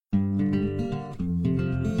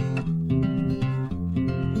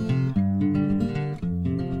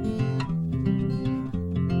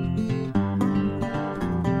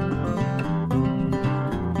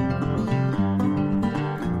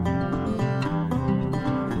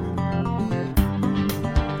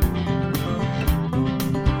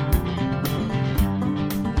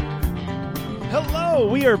Oh,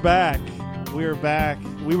 we are back. We are back.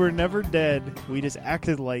 We were never dead. We just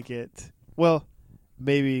acted like it. Well,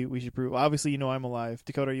 maybe we should prove. Obviously, you know I'm alive.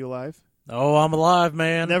 Dakota, are you alive? Oh, I'm alive,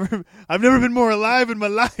 man. I've never been more alive in my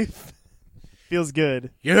life. Feels good.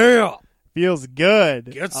 Yeah. Feels good.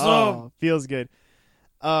 Get some. Oh, feels good.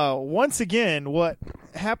 Once again, what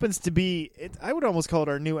happens to be, I would almost call it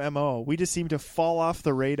our new MO. We just seem to fall off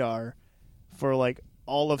the radar for like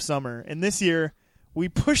all of summer. And this year, we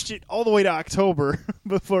pushed it all the way to October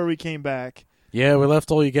before we came back. Yeah, we left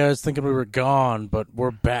all you guys thinking we were gone, but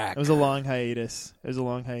we're back. It was a long hiatus.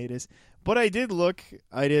 But I did look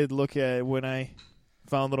at when I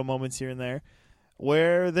found little moments here and there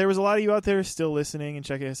where there was a lot of you out there still listening and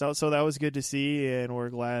checking us out. So that was good to see, and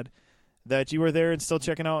we're glad that you were there and still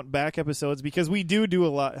checking out back episodes because we do a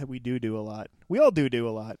lot. We do a lot. We all do a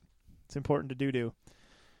lot. It's important to do.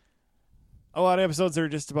 A lot of episodes are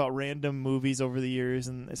just about random movies over the years,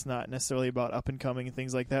 and it's not necessarily about up and coming and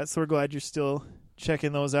things like that. So we're glad you're still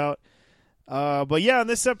checking those out. But yeah, on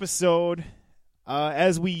this episode,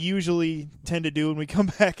 as we usually tend to do when we come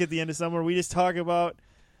back at the end of summer, we just talk about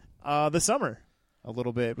the summer a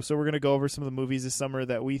little bit. So we're going to go over some of the movies this summer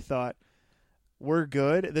that we thought were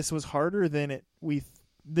good. This was harder than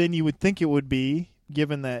you would think it would be,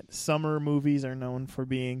 given that summer movies are known for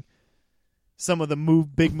being some of the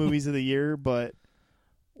big movies of the year. But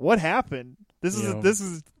what happened? This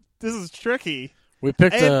is tricky. We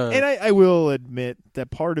picked and I will admit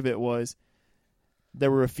that part of it was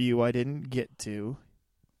there were a few I didn't get to,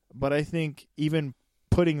 but I think even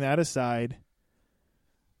putting that aside,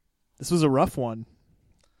 this was a rough one.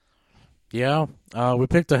 Yeah, we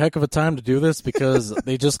picked a heck of a time to do this because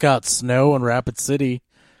they just got snow in Rapid City,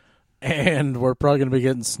 and we're probably going to be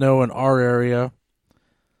getting snow in our area.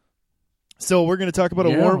 So we're going to talk about a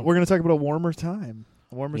warmer time,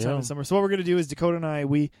 time in summer. So what we're going to do is Dakota and I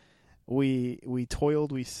we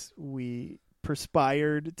toiled, we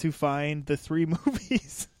perspired to find the 3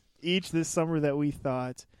 movies each this summer that we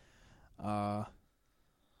thought were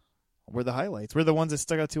the highlights. Were the ones that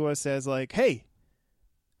stuck out to us as like, hey,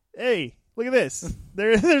 look at this.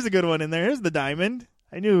 There's a good one in there. Here's the diamond.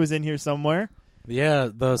 I knew it was in here somewhere. Yeah,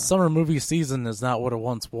 the summer movie season is not what it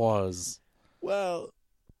once was. Well,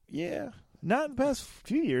 yeah. Not in the past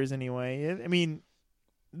few years, anyway. I mean,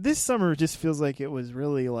 this summer just feels like it was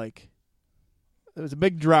really like it was a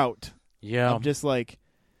big drought. Yeah, just like,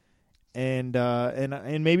 and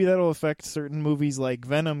maybe that'll affect certain movies like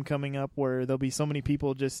Venom coming up, where there'll be so many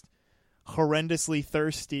people just horrendously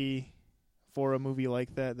thirsty for a movie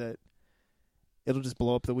like that it'll just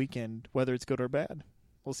blow up the weekend, whether it's good or bad.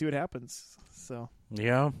 We'll see what happens. So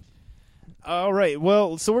yeah. All right.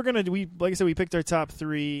 Well, so like I said, we picked our top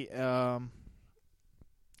 3.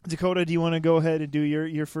 Dakota, do you want to go ahead and do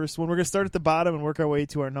your first one? We're going to start at the bottom and work our way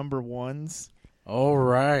to our number 1s. All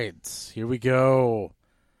right. Here we go.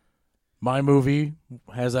 My movie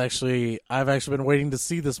I've actually been waiting to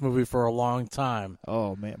see this movie for a long time.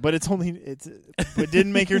 Oh man, but it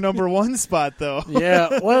didn't make your number 1 spot though.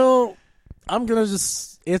 Yeah. Well, I'm going to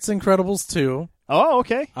it's Incredibles 2. Oh,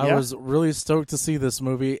 okay. I was really stoked to see this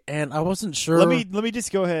movie, and I wasn't sure. Let me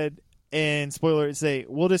just go ahead and spoiler it, say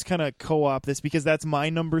we'll just kind of co-op this because that's my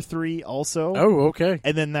number 3 also. Oh, okay.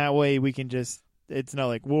 And then that way we can just, it's not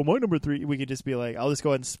like, well, my number 3, we could just be like, I'll just go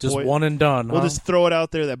ahead and spoil. Just one and done. We'll just throw it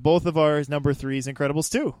out there that both of ours number 3 is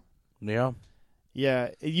Incredibles 2. Yeah. Yeah.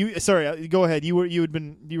 Sorry, go ahead. You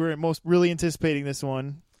were most really anticipating this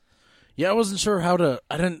one. Yeah, I wasn't sure how to.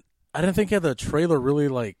 I didn't think the trailer really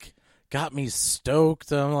like got me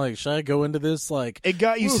stoked. I'm like, should I go into this like? It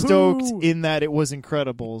got you stoked in that it was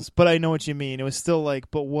Incredibles, but I know what you mean. It was still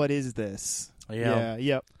like, but what is this? Yeah.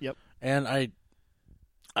 Yep. And I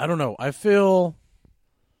don't know. I feel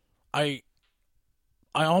I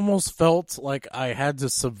almost felt like I had to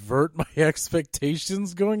subvert my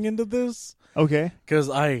expectations going into this. Okay. Because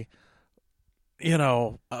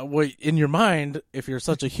in your mind, if you're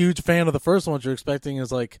such a huge fan of the first one, what you're expecting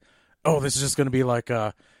is like, oh, this is just going to be like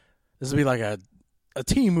a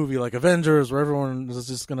team movie like Avengers where everyone is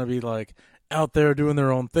just going to be like out there doing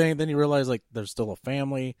their own thing. Then you realize like there's still a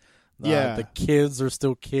family. Yeah. The kids are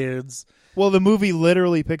still kids. Well, the movie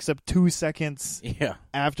literally picks up 2 seconds Yeah.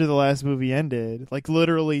 after the last movie ended. Like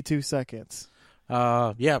literally 2 seconds.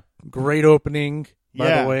 Yeah. Great opening,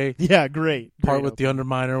 by the way. Yeah, great. Part with the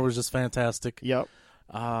Underminer was just fantastic. Yep.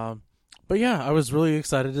 But yeah, I was really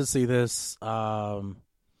excited to see this.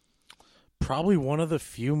 Probably one of the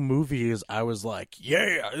few movies I was like,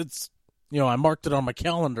 yeah, it's, I marked it on my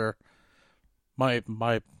calendar. My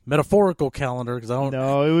metaphorical calendar because I don't.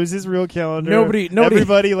 No, it was his real calendar. Nobody.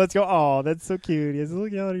 Everybody, let's go. Oh, that's so cute. He has a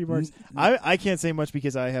little calendar he marks. I can't say much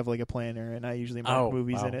because I have like a planner and I usually mark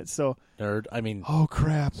movies in it. So nerd. I mean, oh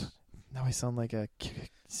crap! Now I sound like a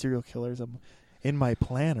serial killer. I'm in my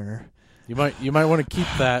planner. You might want to keep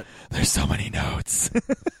that. There's so many notes.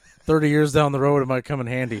 30 years down the road, it might come in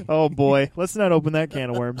handy. Oh boy, let's not open that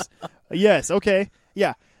can of worms. Yes, okay,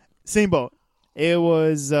 yeah, same boat. It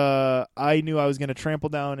was, I knew I was going to trample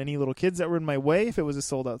down any little kids that were in my way if it was a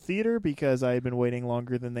sold-out theater because I had been waiting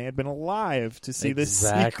longer than they had been alive to see this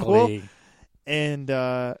sequel. And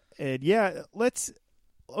yeah,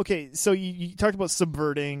 okay, so you talked about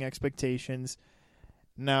subverting expectations.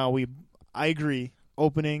 Now, I agree,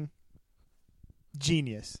 opening,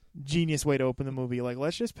 genius way to open the movie. Like,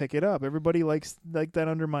 let's just pick it up. Everybody likes that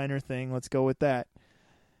Underminer thing. Let's go with that.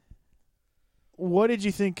 What did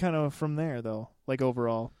you think kind of from there, though, like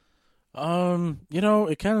overall?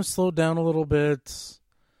 It kind of slowed down a little bit,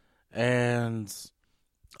 and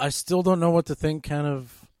I still don't know what to think kind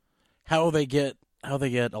of how they get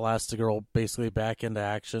Elastigirl basically back into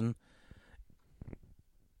action.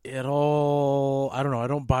 I don't know, I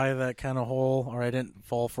don't buy that kind of or I didn't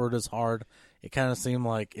fall for it as hard. It kind of seemed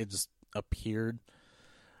like it just appeared.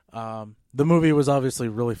 The movie was obviously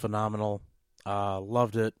really phenomenal.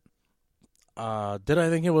 Loved it. Did I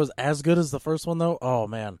think it was as good as the first one, though? Oh,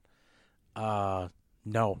 man. No,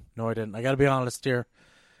 I didn't. I got to be honest here.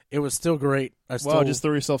 It was still great. Just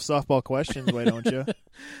throw yourself softball questions, why don't you?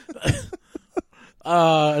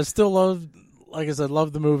 I still loved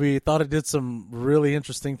the movie. Thought it did some really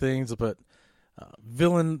interesting things, but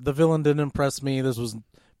the villain didn't impress me. This was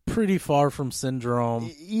pretty far from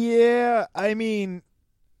Syndrome. Yeah, I mean,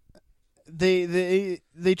 they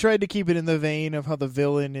tried to keep it in the vein of how the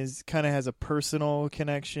villain has a personal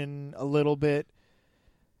connection a little bit.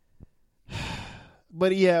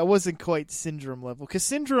 But yeah, it wasn't quite Syndrome level. Because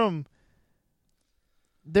Syndrome,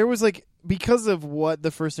 there was because of what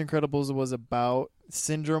the first Incredibles was about,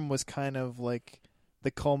 Syndrome was kind of like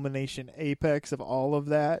the culmination apex of all of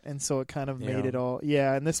that. And so it kind of made it all.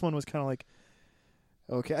 Yeah, and this one was kind of like,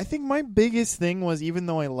 okay. I think my biggest thing was, even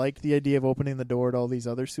though I liked the idea of opening the door to all these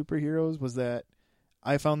other superheroes, was that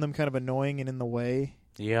I found them kind of annoying and in the way.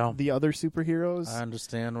 Yeah. The other superheroes. I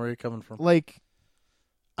understand where you're coming from.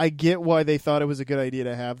 I get why they thought it was a good idea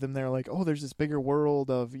to have them there. Like, oh, there's this bigger world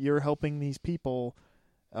of you're helping these people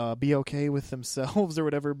be okay with themselves or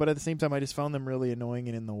whatever. But at the same time, I just found them really annoying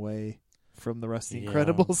and in the way from the rest of the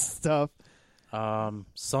Incredibles stuff.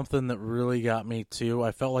 Something that really got me, too,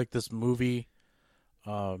 I felt like this movie,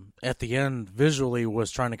 at the end, visually, was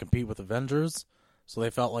trying to compete with Avengers. So they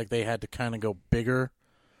felt like they had to kind of go bigger.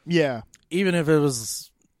 Yeah. Even if it was,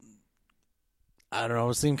 I don't know,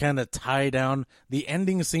 it seemed kind of tied down. The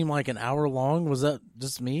ending seemed like an hour long. Was that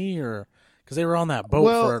just me, or because they were on that boat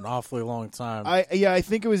for an awfully long time? I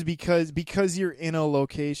think it was because you're in a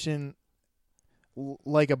location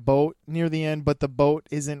like a boat near the end, but the boat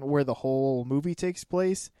isn't where the whole movie takes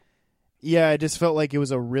place. Yeah, it just felt like it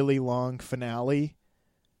was a really long finale,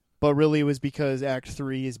 but really it was because Act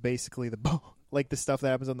 3 is basically the boat, like the stuff that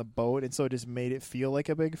happens on the boat, and so it just made it feel like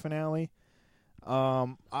a big finale.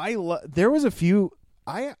 There was a few.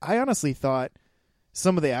 I honestly thought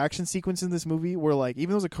some of the action sequences in this movie were like, even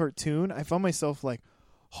though it was a cartoon, I found myself like,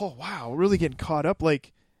 oh wow, really getting caught up.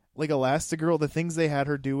 Like Elastigirl, the things they had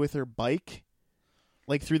her do with her bike,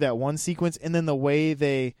 like through that one sequence, and then the way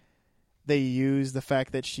they use the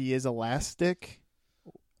fact that she is elastic,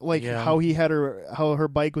 how her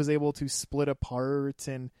bike was able to split apart,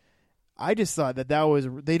 and I just thought that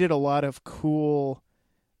they did a lot of cool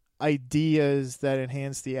ideas that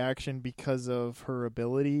enhanced the action because of her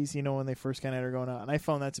abilities, when they first kind of had her going out. And I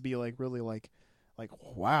found that to be really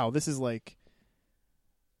wow, this is like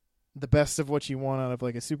the best of what you want out of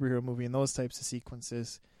like a superhero movie in those types of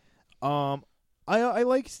sequences. I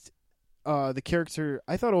liked the character.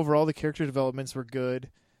 I thought overall the character developments were good.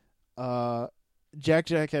 Jack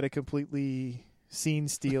had a completely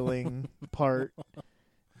scene-stealing part.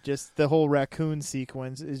 Just the whole raccoon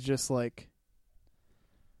sequence is just like,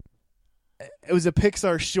 it was a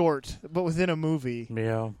Pixar short, but within a movie.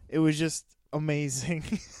 Yeah. It was just amazing.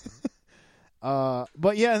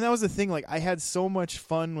 But yeah, and that was the thing. Like, I had so much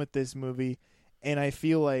fun with this movie, and I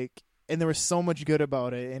feel like, and there was so much good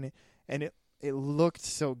about it, and it looked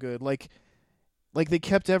so good. Like they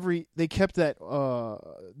kept that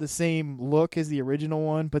the same look as the original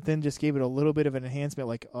one, but then just gave it a little bit of an enhancement.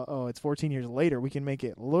 Like, it's 14 years later, we can make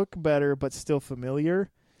it look better, but still familiar.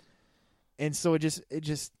 And so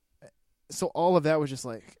so all of that was just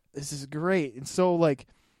like, this is great. And so like,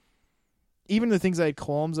 even the things I had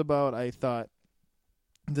qualms about, I thought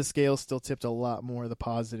the scale still tipped a lot more the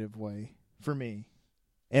positive way for me.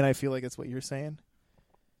 And I feel like that's what you're saying.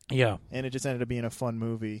 Yeah. And it just ended up being a fun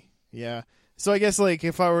movie. Yeah. So I guess, like,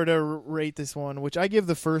 if I were to rate this one, which I give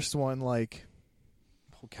the first one, like,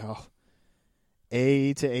 oh, God,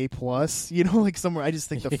 A to A+. You know, like, somewhere, I just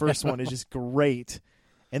think the first one is just great.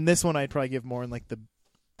 And this one I'd probably give more in, like, the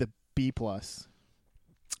B+.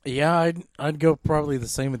 Yeah, I'd go probably the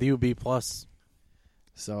same with you, B+.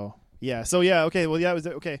 So, yeah. Okay. Well, yeah, it was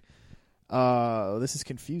okay. This is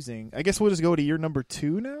confusing. I guess we'll just go to your number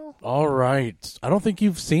 2 now. All right. I don't think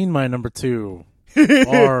you've seen my number 2.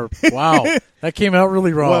 Or, wow, that came out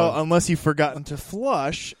really wrong. Well, unless you've forgotten to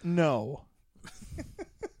flush, no.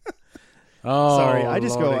 Oh, sorry, I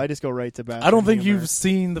just Lordy. go right to bathroom. I don't think humor. you've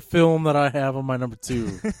seen the film that I have on my number 2.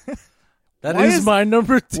 That Why is is- my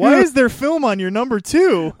number 2. Why is there film on your number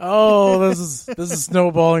 2? Oh, this is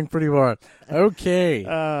snowballing pretty hard. Okay.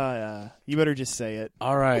 You better just say it.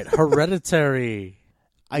 All right. Hereditary.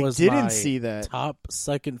 I was didn't my see that. top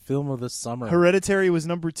second film of the summer. Hereditary was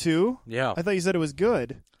number 2. Yeah. I thought you said it was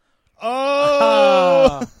good.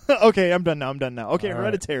 Oh, okay. I'm done now. Okay, All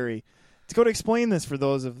Hereditary. Let's go to explain this for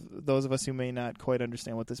those of us who may not quite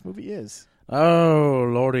understand what this movie is. Oh,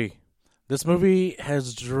 Lordy. This movie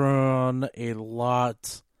has drawn a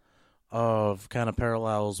lot of kind of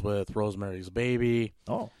parallels with Rosemary's Baby.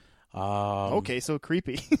 Oh, Um, okay. So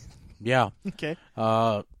creepy. Yeah. Okay.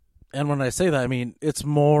 And when I say that, I mean, it's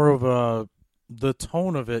more of the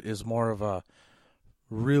tone of it is more of a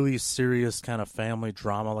really serious kind of family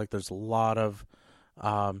drama. Like there's a lot of,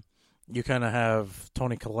 you kind of have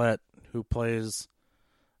Toni Collette who plays,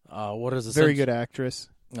 what is it? Very good actress.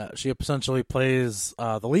 She essentially plays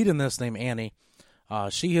the lead in this, named Annie.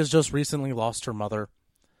 She has just recently lost her mother.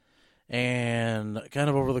 And kind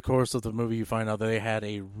of over the course of the movie, you find out that they had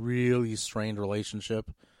a really strained relationship.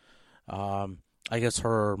 I guess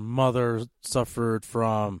her mother suffered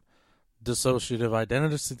from dissociative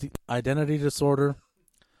identity disorder.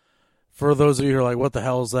 For those of you who are like, what the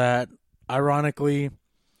hell is that? Ironically,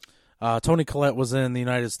 Toni Collette was in the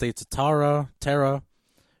United States of Tara,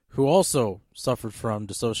 who also suffered from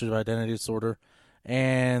dissociative identity disorder.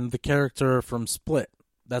 And the character from Split,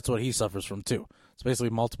 that's what he suffers from too. It's basically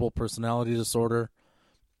multiple personality disorder.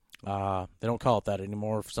 They don't call it that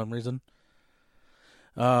anymore for some reason.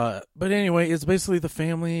 But anyway, it's basically the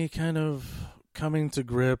family kind of coming to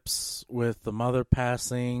grips with the mother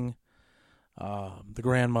passing, the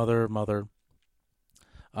grandmother, mother.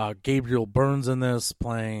 Gabriel Byrne's in this,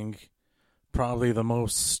 playing probably the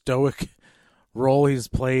most stoic role he's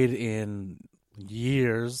played in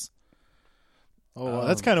years. Oh,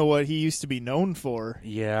 that's kind of what he used to be known for.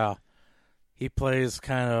 Yeah. He plays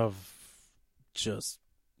kind of just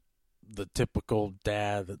the typical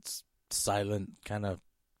dad that's silent, kind of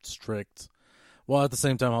strict, while at the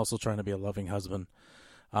same time also trying to be a loving husband.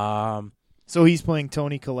 So he's playing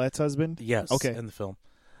Toni Collette's husband? Yes, Okay. in the film.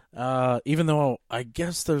 Even though I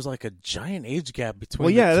guess there's like a giant age gap between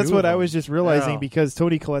Well, yeah, the that's two what of I them. was just realizing Yeah. because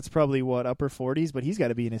Toni Collette's probably, upper 40s, but he's got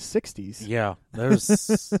to be in his 60s. Yeah,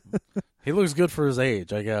 there's he looks good for his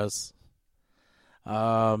age, I guess.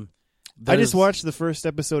 I just watched the first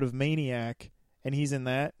episode of Maniac, and he's in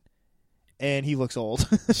that, and he looks old.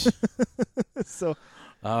 So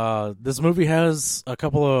this movie has a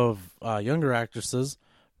couple of younger actresses.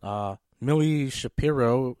 Millie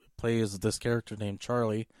Shapiro plays this character named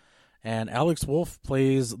Charlie, and Alex Wolff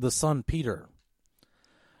plays the son Peter.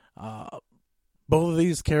 Both of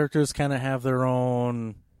these characters kind of have their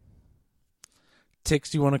own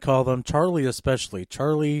tics, you want to call them. Charlie especially.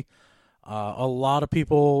 Charlie, a lot of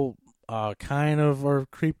people kind of are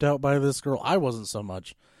creeped out by this girl. I wasn't so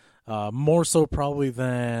much. More so probably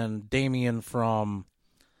than Damien from...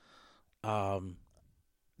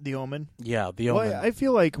 The Omen. Yeah, The Omen. Well, I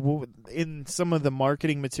feel like in some of the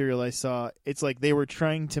marketing material I saw, it's like they were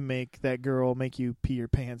trying to make that girl make you pee your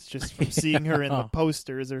pants just from seeing her in the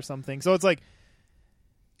posters or something. So it's like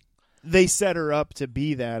they set her up to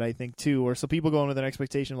be that, I think, too. Or so people go in with an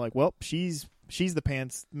expectation like, well, she's the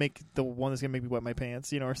pants, make the one that's going to make me wet my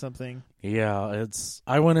pants, or something. Yeah,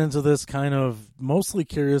 I went into this kind of mostly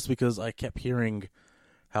curious because I kept hearing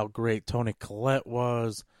how great Toni Collette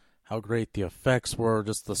was, how great the effects were,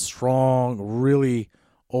 just the strong, really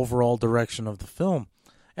overall direction of the film.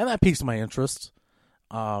 And that piqued my interest.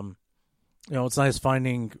 It's nice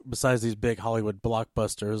finding, besides these big Hollywood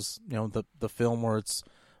blockbusters, the film where it's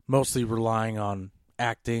mostly relying on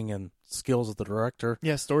acting and skills of the director.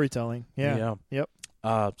 Yeah, storytelling. Yeah. Yep.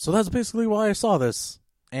 So that's basically why I saw this.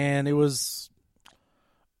 And it was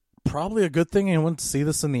probably a good thing I went to see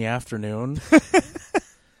this in the afternoon.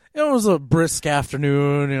 It was a brisk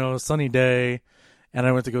afternoon, a sunny day. and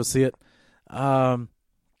I went to go see it.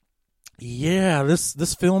 Yeah,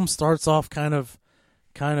 this film starts off kind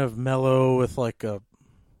of mellow with like a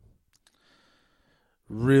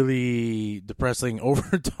really depressing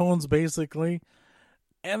overtones, basically.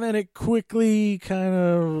 And then it quickly kind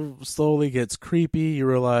of slowly gets creepy. You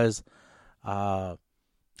realize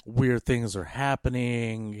weird things are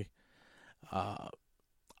happening.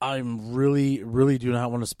 I'm really do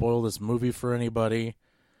not want to spoil this movie for anybody,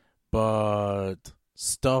 but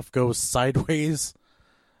stuff goes sideways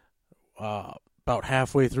about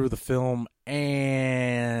halfway through the film,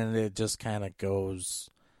 and it just kind of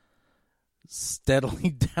goes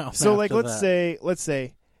steadily down. So, like, let's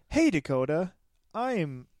say, hey, Dakota,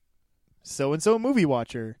 I'm so-and-so movie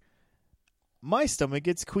watcher. My stomach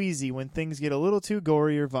gets queasy when things get a little too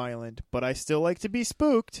gory or violent, but I still like to be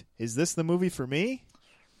spooked. Is this the movie for me?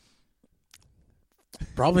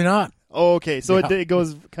 Probably not. Oh, okay. So Yeah. it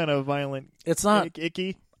goes kind of violent. It's not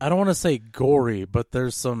icky. I don't want to say gory, but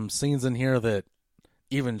there's some scenes in here that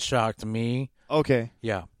even shocked me. Okay.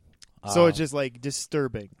 Yeah. So it's just like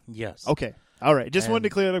disturbing. Yes. Okay. All right. Just wanted to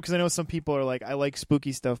And- clear it up because I know some people are like, I like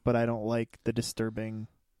spooky stuff, but I don't like the disturbing,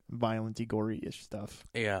 violent-y, gory-ish stuff.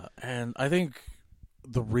 Yeah, and I think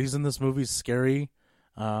the reason this movie's scary,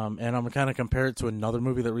 and I'm going to kind of compare it to another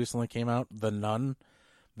movie that recently came out, The Nun.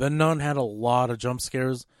 The Nun had a lot of jump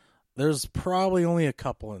scares. There's probably only a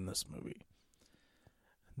couple in this movie.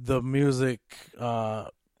 The music kind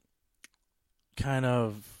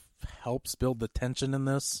of helps build the tension in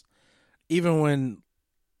this, even when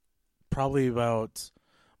probably about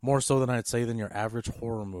more so than I'd say than your average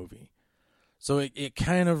horror movie. So it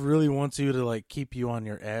kind of really wants you to like keep you on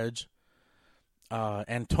your edge.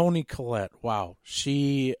 And Toni Collette, wow,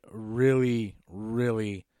 she really,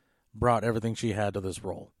 really brought everything she had to this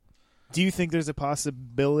role. Do you think there's a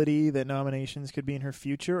possibility that nominations could be in her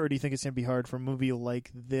future, or do you think it's going to be hard for a movie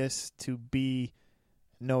like this to be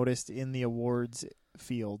noticed in the awards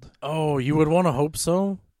field? Oh, you would want to hope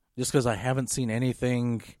so, just because I haven't seen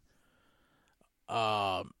anything.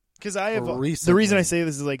 Because I have Recently. the reason I say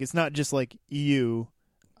this is like it's not just like you.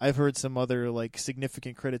 I've heard some other like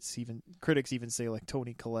significant critics even say like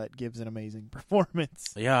Toni Collette gives an amazing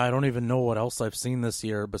performance. Yeah, I don't even know what else I've seen this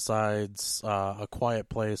year besides A Quiet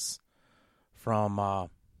Place from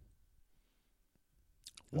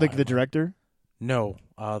Like the director? No,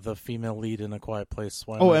 the female lead in A Quiet Place.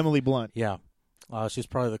 Emily Blunt. Yeah, she's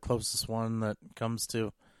probably the closest one that comes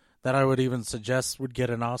to that I would even suggest would get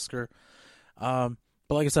an Oscar. But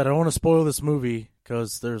like I said, I don't want to spoil this movie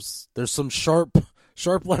because there's some sharp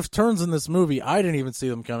left turns in this movie. I didn't even see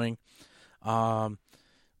them coming.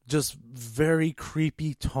 Just very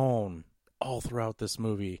creepy tone all throughout this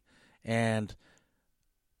movie, and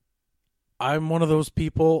I'm one of those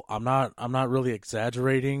people. I'm not really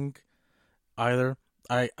exaggerating either.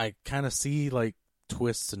 I kind of see like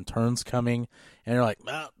twists and turns coming, and you're like,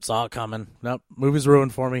 saw it coming. Nope, movie's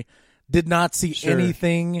ruined for me. Did not see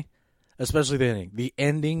anything, especially the ending. The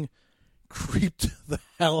ending creeped the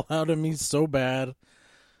hell out of me so bad.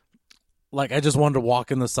 Like, I just wanted to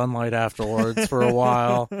walk in the sunlight afterwards for a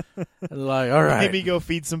while. Like, all right. Maybe go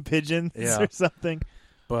feed some pigeons or something.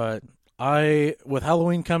 But with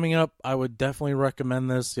Halloween coming up, I would definitely recommend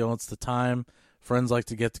this. You know, it's the time friends like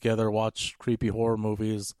to get together, watch creepy horror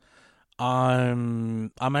movies.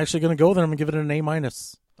 I'm actually going to go there. I'm going to give it an A-.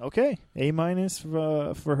 Okay, A-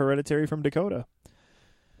 for Hereditary from Dakota.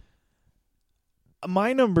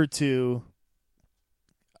 My number 2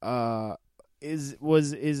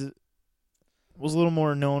 was a little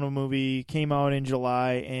more known a movie, came out in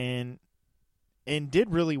July and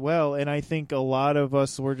did really well, and I think a lot of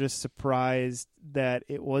us were just surprised that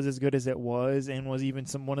it was as good as it was and was even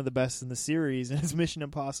one of the best in the series, and it's Mission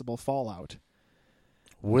Impossible Fallout.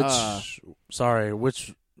 Which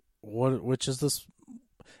is this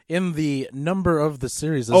in the number of the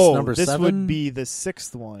series? Is number this 7? would be the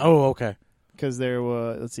 6th one. Oh, okay. Because there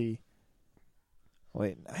was, let's see.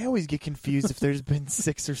 Wait, I always get confused if there's been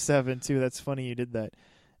 6 or 7 too. That's funny you did that.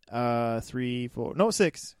 3, 4, no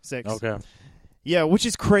 6. Okay. Yeah, which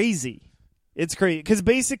is crazy. It's crazy because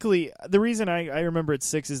basically the reason I remember it's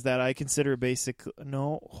 6 is that I consider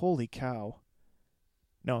holy cow,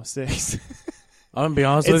 no 6. I'm gonna be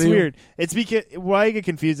honest with It's you. weird. It's because why I get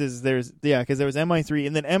confused is because there was MI3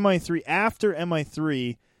 and then MI3 after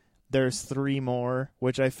MI3 there's 3 more,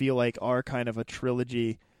 which I feel like are kind of a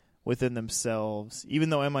trilogy within themselves. Even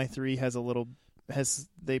though MI3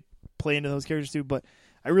 they play into those characters too, but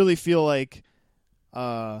I really feel like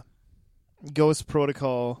Ghost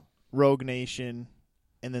Protocol, Rogue Nation,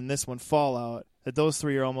 and then this one Fallout, that those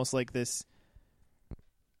 3 are almost like this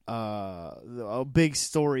a big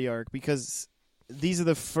story arc because these are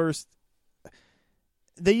the first.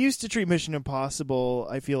 They used to treat Mission Impossible,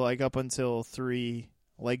 I feel like, up until 3,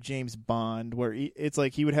 like James Bond, where it's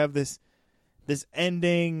like he would have this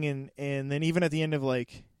ending, and then even at the end of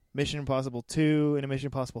like Mission Impossible 2 and Mission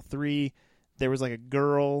Impossible 3, there was like a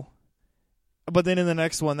girl, but then in the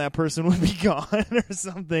next one that person would be gone or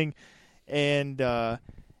something, and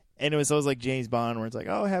it was always like James Bond, where it's like,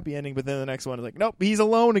 oh, happy ending, but then the next one is like, nope, he's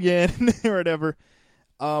alone again or whatever.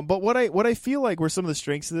 But what I feel like were some of the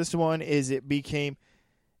strengths of this one is it became.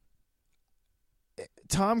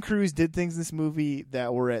 Tom Cruise did things in this movie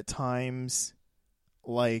that were at times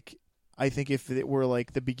like, I think if it were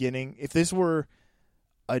like the beginning, if this were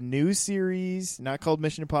a new series, not called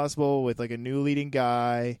Mission Impossible, with like a new leading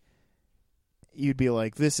guy, you'd be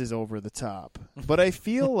like, this is over the top. But I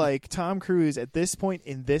feel like Tom Cruise at this point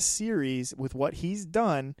in this series, with what he's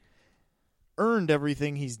done, earned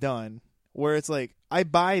everything he's done. Where it's like, I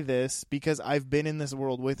buy this because I've been in this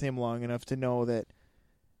world with him long enough to know that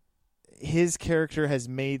his character has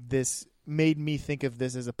made me think of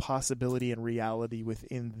this as a possibility and reality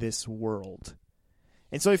within this world.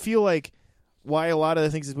 And so I feel like why a lot of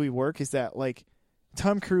the things that we work is that like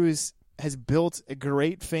Tom Cruise has built a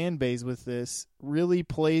great fan base with this, really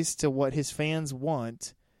plays to what his fans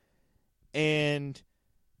want, and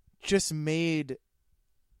just made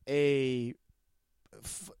it's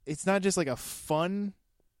not just like a fun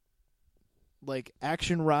like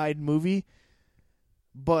action ride movie,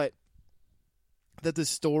 but that the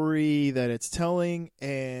story that it's telling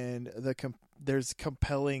and there's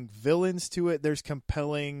compelling villains to it. There's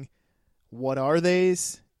compelling what are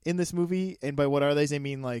theys in this movie. And by what are theys, I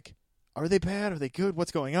mean like, are they bad? Are they good?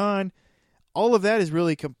 What's going on? All of that is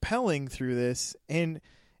really compelling through this. And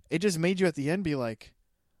it just made you at the end be like,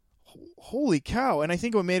 holy cow. And I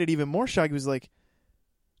think what made it even more shocking was like,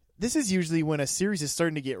 this is usually when a series is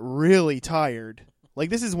starting to get really tired.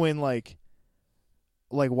 Like this is when like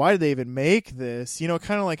why did they even make this? You know,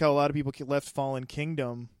 kind of like how a lot of people left Fallen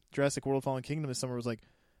Kingdom, Jurassic World Fallen Kingdom this summer, was like,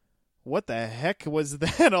 what the heck was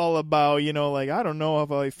that all about? You know, like, I don't know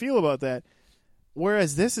how I feel about that.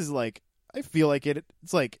 Whereas this is like, I feel like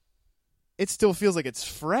it's like, it still feels like it's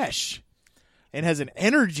fresh and has an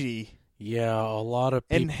energy. Yeah, a lot of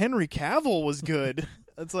people. And Henry Cavill was good.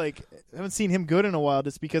 It's like, I haven't seen him good in a while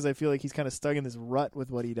just because I feel like he's kind of stuck in this rut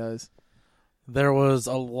with what he does. There was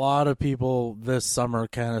a lot of people this summer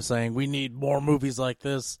kind of saying, we need more movies like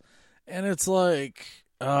this. And it's like,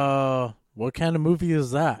 what kind of movie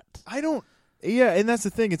is that? Yeah, and that's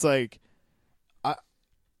the thing. It's like,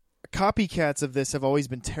 copycats of this have always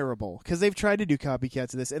been terrible because they've tried to do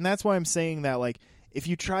copycats of this. And that's why I'm saying that, like, if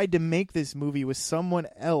you tried to make this movie with someone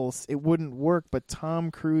else, it wouldn't work. But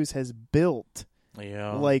Tom Cruise has built,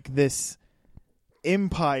 like, this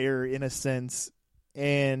empire in a sense,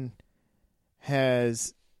 and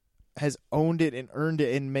has owned it and earned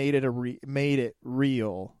it and made it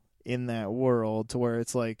real in that world, to where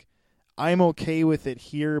it's like, I'm okay with it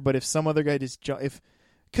here, but if some other guy just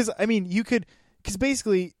because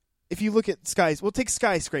basically if you look at take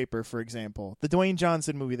Skyscraper for example, the Dwayne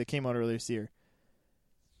Johnson movie that came out earlier this year.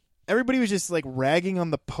 Everybody was just like ragging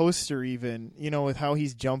on the poster, even, you know, with how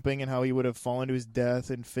he's jumping and how he would have fallen to his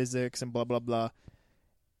death in physics and blah blah blah.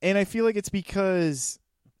 And I feel like it's because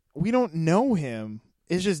we don't know him.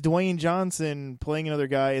 It's just Dwayne Johnson playing another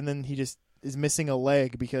guy, and then he just is missing a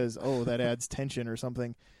leg because, that adds tension or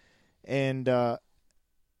something. And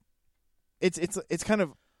it's kind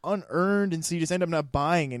of unearned, and so you just end up not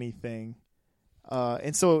buying anything.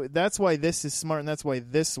 And so that's why this is smart, and that's why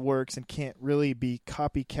this works and can't really be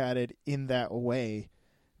copycatted in that way.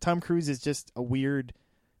 Tom Cruise is just a weird,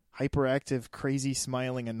 hyperactive, crazy,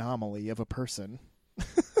 smiling anomaly of a person.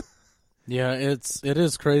 Yeah, it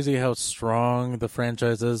is crazy how strong the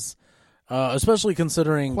franchise is, especially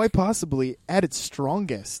considering... Quite possibly at its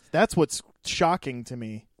strongest. That's what's shocking to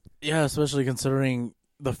me. Yeah, especially considering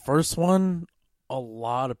the first one, a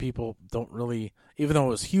lot of people don't really... Even though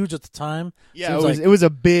it was huge at the time... Yeah, it was a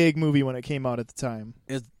big movie when it came out at the time.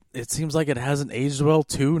 It seems like it hasn't aged well,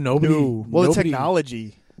 too. The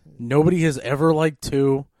technology. Nobody has ever liked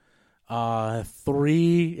 2.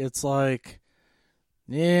 3, it's like...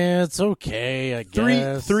 Yeah, it's okay, I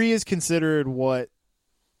guess. 3 is considered what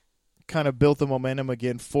kind of built the momentum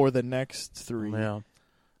again for the next 3.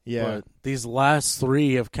 Yeah. But these last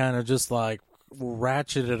 3 have kind of just like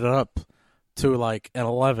ratcheted up to like an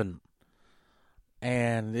 11.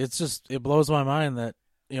 And it blows my mind that,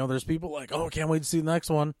 you know, there's people like, oh, can't wait to see the next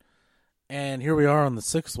one. And here we are on the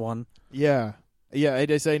 6th one. Yeah. Yeah,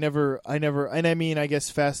 I never, and I mean, I guess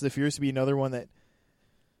Fast and the Furious would be another one that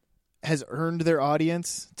has earned their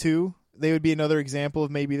audience too. they would be another example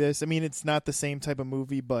of maybe this. I mean, it's not the same type of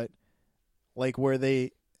movie, but like where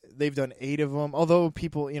they've done 8 of them. Although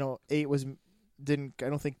people, 8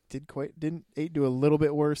 didn't 8 do a little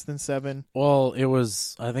bit worse than 7? Well,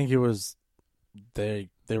 I think it was they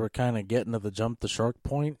were kind of getting to the jump the shark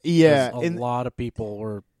point. Yeah, a lot of people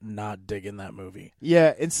were not digging that movie.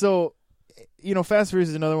 Yeah, and so, Fast and Furious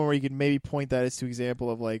is another one where you could maybe point that as to example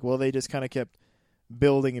of like, well, they just kind of kept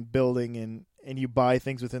building and building, and you buy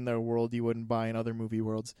things within their world you wouldn't buy in other movie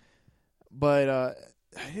worlds. But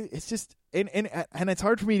it's just and it's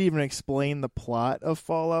hard for me to even explain the plot of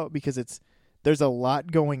Fallout because there's a lot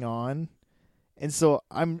going on, and so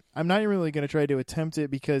I'm not really going to try to attempt it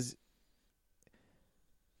because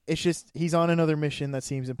it's just he's on another mission that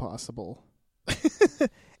seems impossible.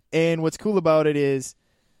 And what's cool about it is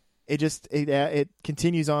it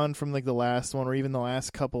continues on from like the last one or even the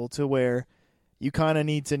last couple to where you kind of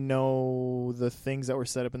need to know the things that were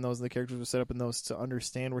set up in those and the characters were set up in those to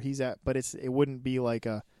understand where he's at. But it wouldn't be like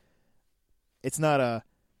it's not a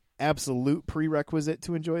absolute prerequisite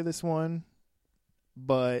to enjoy this one,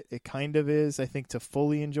 but it kind of is, I think, to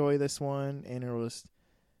fully enjoy this one, and it'll just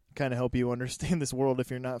kind of help you understand this world if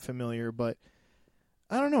you're not familiar. But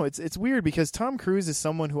I don't know. It's weird because Tom Cruise is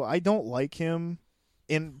someone who I don't like him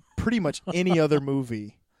in pretty much any other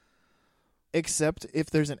movie, except if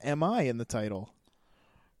there's an MI in the title.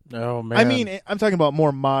 Oh man! I mean, I'm talking about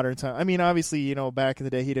more modern time. I mean, obviously, back in the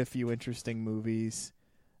day, he had a few interesting movies.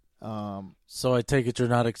 So I take it you're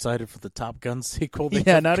not excited for the Top Gun sequel?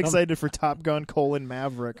 Yeah, not excited for Top Gun: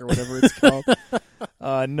 Maverick or whatever it's called.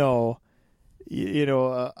 No,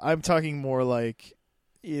 I'm talking more like.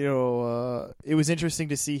 It was interesting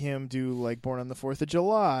to see him do like Born on the 4th of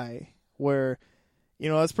July, where,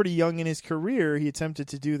 that's pretty young in his career. He attempted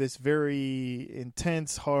to do this very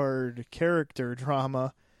intense, hard character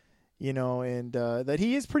drama, and that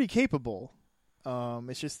he is pretty capable.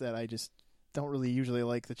 It's just that I just don't really usually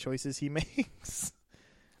like the choices he makes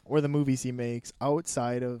or the movies he makes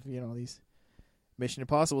outside of, these Mission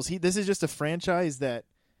Impossibles. This is just a franchise that,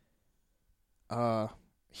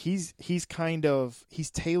 he's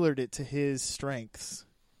tailored it to his strengths,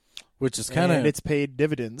 which is kind of, and it's paid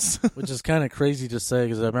dividends. Which is kind of crazy to say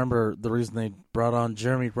because I remember the reason they brought on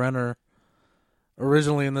Jeremy Renner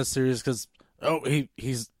originally in this series because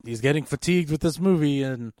he's getting fatigued with this movie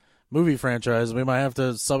and movie franchise. We might have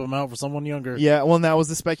to sub him out for someone younger. Yeah, well, and that was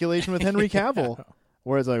the speculation with Henry Cavill, yeah.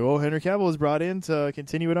 Where it's like, Henry Cavill was brought in to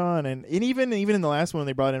continue it on, and even in the last one when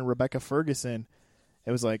they brought in Rebecca Ferguson,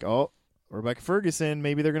 it was like, Rebecca Ferguson,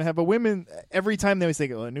 maybe they're going to have a women. Every time they always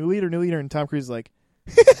think, a new leader, and Tom Cruise is like,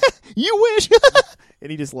 you wish! And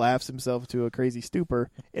he just laughs himself to a crazy stupor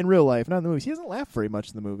in real life, not in the movies. He doesn't laugh very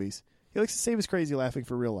much in the movies. He likes to save his crazy laughing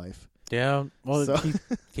for real life. Yeah, well,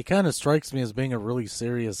 he kind of strikes me as being a really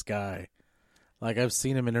serious guy. Like, I've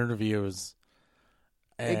seen him in interviews.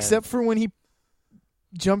 Except for when he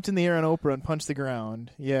jumped in the air on Oprah and punched the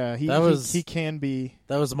ground. Yeah, he can be.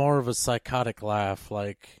 That was more of a psychotic laugh,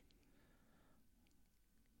 Like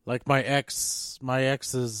my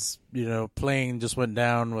ex's, plane just went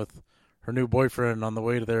down with her new boyfriend on the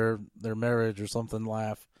way to their marriage or something.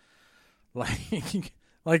 Laugh,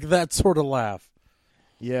 like that sort of laugh.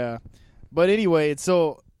 Yeah, but anyway, it's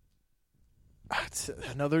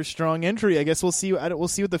another strong entry. I guess we'll see. We'll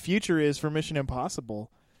see what the future is for Mission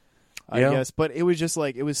Impossible. I guess, but it was just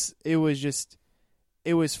like it was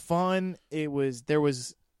fun. It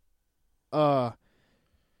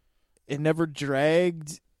never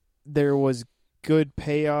dragged. There was good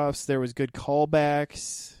payoffs. There was good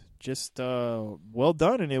callbacks. Just well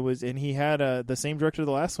done, and he had the same director of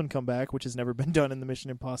the last one come back, which has never been done in the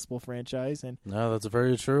Mission Impossible franchise. And no, that's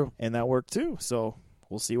very true. And that worked too. So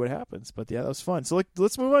we'll see what happens. But yeah, that was fun. So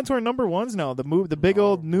let's move on to our number ones now. The big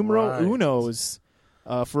old numero unos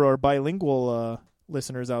for our bilingual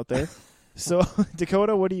listeners out there. So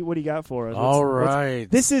Dakota, what do you got for us? All right,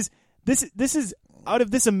 this is out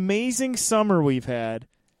of this amazing summer we've had.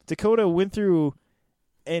 Dakota went through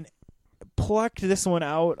and plucked this one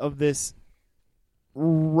out of this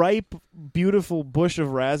ripe, beautiful bush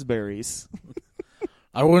of raspberries.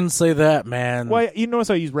 I wouldn't say that, man. Why? You notice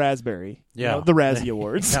I use raspberry. Yeah. The Razzie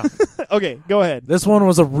Awards. Yeah. Okay, go ahead. This one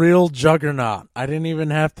was a real juggernaut. I didn't even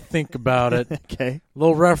have to think about it. Okay.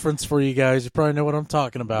 Little reference for you guys. You probably know what I'm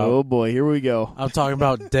talking about. Oh, boy. Here we go. I'm talking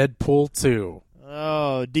about Deadpool 2.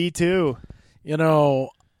 Oh, D2.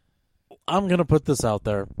 I'm going to put this out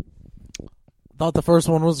there. Thought the first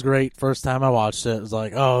one was great. First time I watched it, it was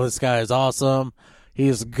like, oh, this guy is awesome.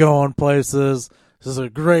 He's going places. This is a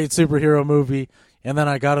great superhero movie. And then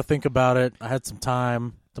I got to think about it. I had some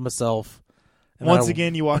time to myself. Once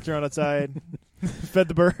again, you walked around outside. Fed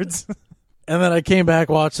the birds. And then I came back,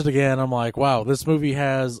 watched it again. I'm like, wow, this movie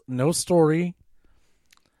has no story.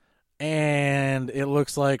 And it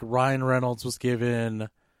looks like Ryan Reynolds was given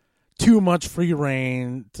too much free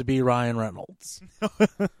reign to be Ryan Reynolds.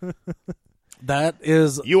 That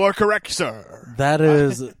is... You are correct, sir. That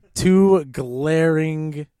is two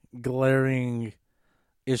glaring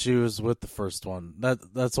issues with the first one.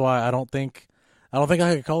 That's why I don't think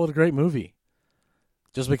I could call it a great movie.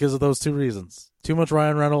 Just because of those two reasons. Too much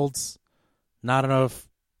Ryan Reynolds, not enough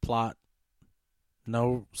plot,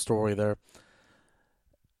 no story there.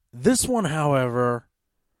 This one, however,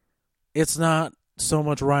 it's not so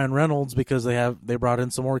much Ryan Reynolds because they brought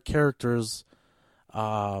in some more characters.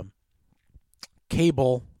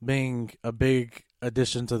 Cable being a big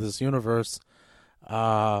addition to this universe.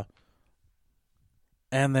 And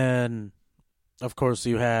then, of course,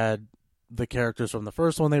 you had the characters from the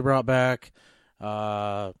first one they brought back.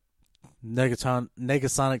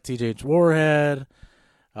 Negasonic Teenage Warhead.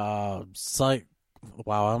 I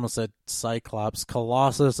almost said Cyclops.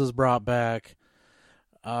 Colossus is brought back.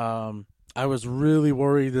 I was really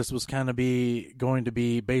worried this was going to be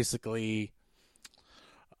basically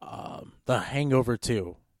The Hangover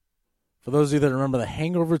 2. For those of you that remember, The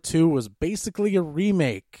Hangover 2 was basically a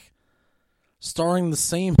remake starring the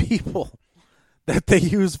same people that they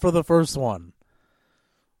used for the first one.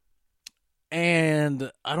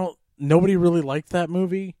 And nobody really liked that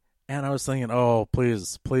movie. And I was thinking, oh,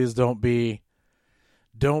 please don't be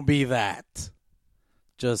that.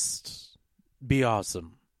 Just be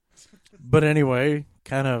awesome. But anyway,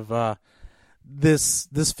 kind of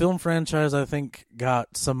this film franchise, I think,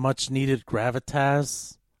 got some much needed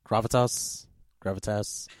gravitas.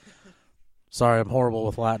 Sorry, I'm horrible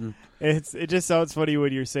with Latin. It just sounds funny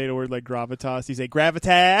when you're saying a word like gravitas. You say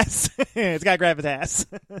gravitas. It's got gravitas.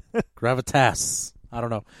 Gravitas. I don't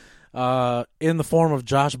know. In the form of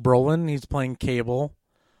Josh Brolin, he's playing Cable.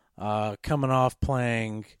 Coming off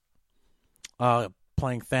playing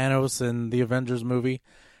Thanos in the Avengers movie.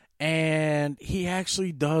 And he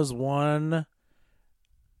actually does one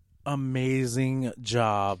amazing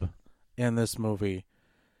job in this movie.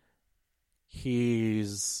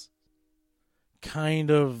 He's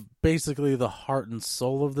kind of basically the heart and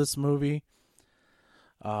soul of this movie.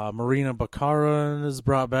 Marina Baccarin is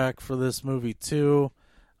brought back for this movie too.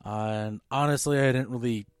 And honestly, I didn't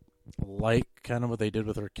really like kind of what they did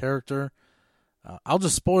with her character. I'll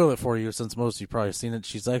just spoil it for you since most of you probably seen it.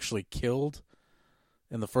 She's actually killed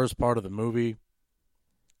in the first part of the movie.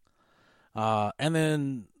 And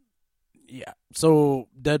then, yeah. So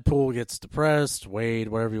Deadpool gets depressed. Wade,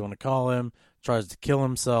 whatever you want to call him, tries to kill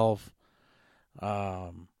himself.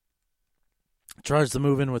 Tries to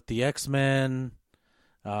move in with the X-Men.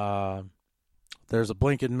 There's a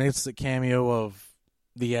blink and miss cameo of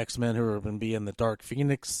the X-Men who are going to be in the Dark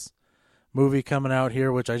Phoenix movie coming out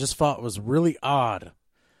here, which I just thought was really odd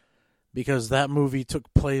because that movie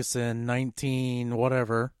took place in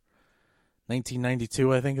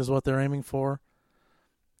 1992, I think is what they're aiming for.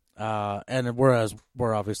 And whereas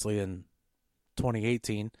we're obviously in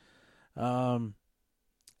 2018. But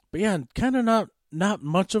yeah, kind of not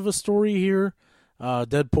much of a story here.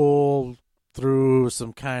 Deadpool, through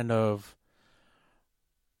some kind of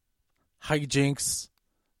hijinks,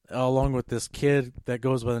 along with this kid that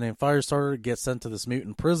goes by the name Firestarter, gets sent to this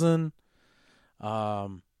mutant prison.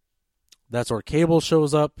 That's where Cable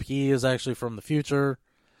shows up. He is actually from the future.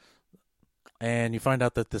 And you find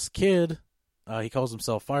out that this kid, he calls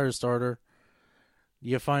himself Firestarter.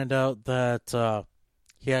 You find out that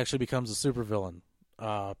he actually becomes a supervillain.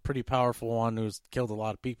 Pretty powerful one who's killed a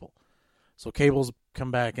lot of people. So Cable's come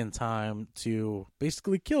back in time to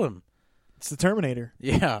basically kill him. It's the Terminator.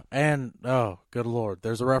 Yeah, and oh, good Lord,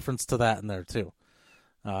 there's a reference to that in there too.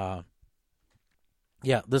 Yeah,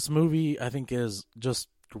 this movie I think is just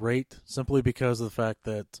great simply because of the fact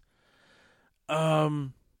that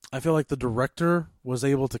I feel like the director was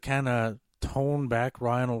able to kind of tone back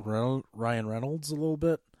Ryan Reynolds a little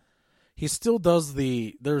bit. He still does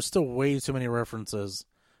there's still way too many references,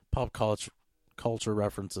 pop culture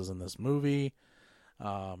references in this movie,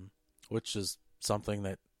 which is something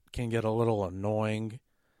that can get a little annoying.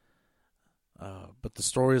 But the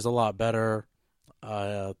story is a lot better.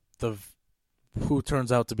 Who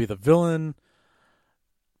turns out to be the villain,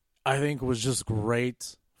 I think, was just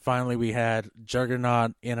great. Finally, we had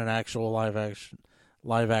Juggernaut in an actual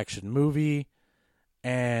live action movie,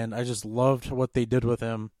 and I just loved what they did with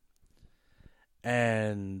him.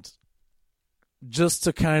 And just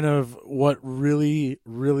to kind of what really,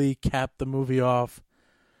 really capped the movie off,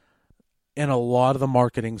 in a lot of the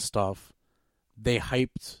marketing stuff, they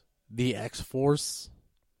hyped the X-Force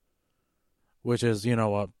which is, you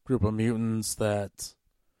know, a group of mutants that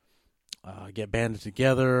get banded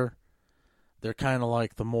together. They're kind of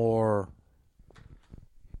like the more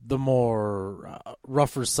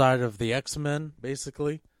rougher side of the X-Men,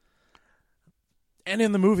 basically. And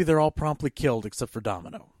in the movie, they're all promptly killed except for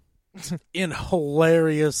Domino. In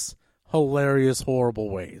hilarious,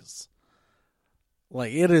 horrible ways.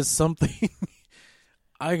 Like, it is something...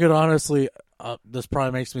 I could honestly... this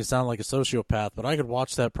probably makes me sound like a sociopath, but I could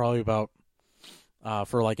watch that probably about...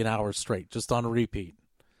 for like an hour straight, just on repeat.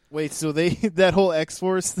 Wait, so that whole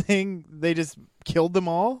X-Force thing, they just killed them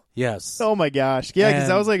all? Yes. Oh my gosh. Yeah, because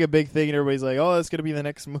that was like a big thing, and everybody's like, oh, that's going to be the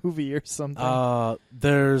next movie or something.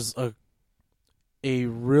 There's a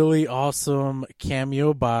really awesome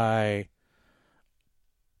cameo by,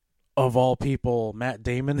 of all people, Matt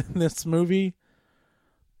Damon in this movie.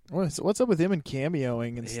 What's up with him and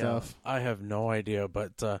cameoing and stuff? I have no idea,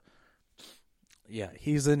 but yeah,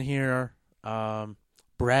 he's in here.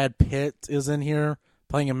 Brad Pitt is in here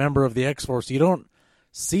playing a member of the X-Force. You don't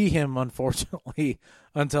see him, unfortunately,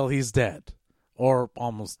 until he's dead or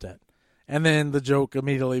almost dead. And then the joke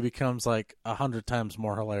immediately becomes like 100 times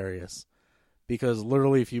more hilarious because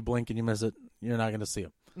literally if you blink and you miss it, you're not going to see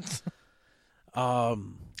him.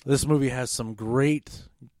 This movie has some great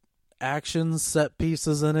action set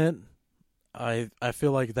pieces in it. I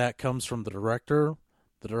feel like that comes from the director.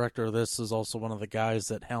 The director of this is also one of the guys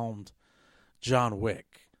that helmed John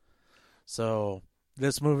Wick. So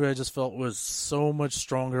this movie I just felt was so much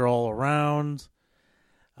stronger all around.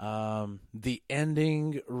 The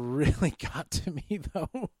ending really got to me,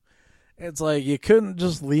 though. It's like you couldn't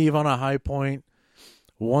just leave on a high point.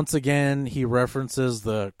 Once again, he references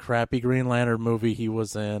the crappy Green Lantern movie he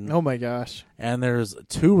was in. Oh my gosh. And there's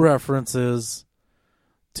 2 references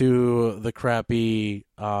to the crappy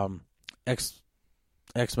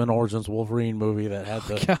X-Men Origins Wolverine movie that had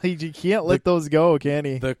the... God, you can't let those go, can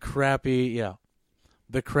he? The crappy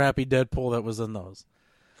Deadpool that was in those.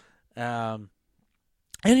 And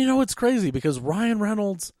you know, it's crazy because Ryan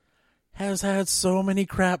Reynolds has had so many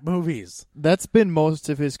crap movies. That's been most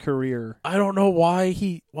of his career. I don't know why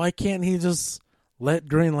can't he just let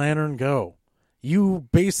Green Lantern go? You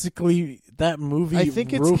basically, that movie... I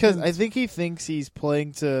think it's because I think he thinks he's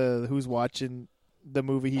playing to who's watching the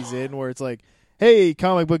movie he's in, where it's like, hey,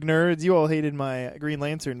 comic book nerds, you all hated my Green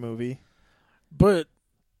Lantern movie. But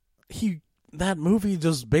that movie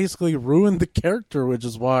just basically ruined the character, which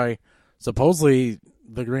is why supposedly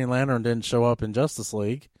the Green Lantern didn't show up in Justice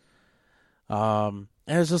League. And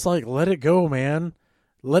it's just like, let it go, man.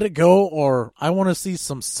 Let it go, or I want to see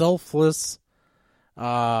some selfless,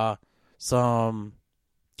 what's some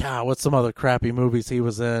other crappy movies he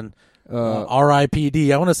was in?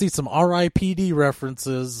 R.I.P.D. I want to see some R.I.P.D.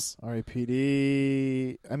 references.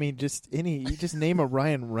 R.I.P.D. I mean, you just name a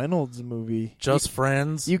Ryan Reynolds movie. Just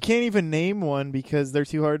Friends. You can't even name one because they're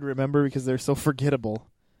too hard to remember because they're so forgettable.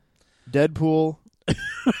 Deadpool.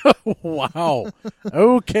 Wow.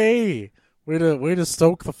 Okay. Way to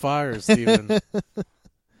stoke the fire, Steven.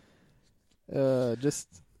 There's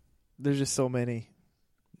just so many.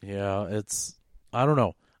 Yeah, I don't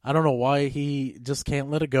know. I don't know why he just can't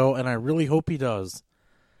let it go, and I really hope he does.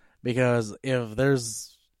 Because if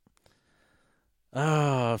there's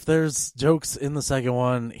jokes in the second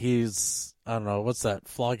one, he's, I don't know, what's that,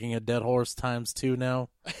 flogging a dead horse times 2 now?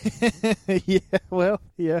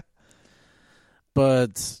 Yeah.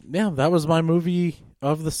 But, yeah, that was my movie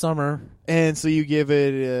of the summer. And so you give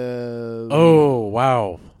it... oh,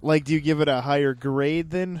 wow. Like, do you give it a higher grade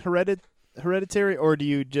than Hereditary, or do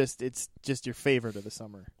you it's just your favorite of the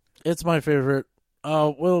summer? It's my favorite.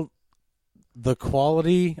 Well, the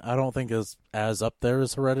quality I don't think is as up there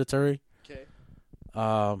as Hereditary. Okay.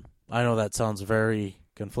 I know that sounds very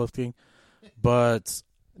conflicting, but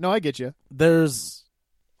no, I get you.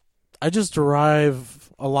 I just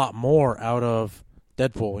derive a lot more out of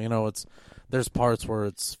Deadpool. You know, there's parts where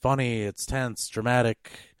it's funny, it's tense,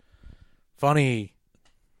 dramatic, funny,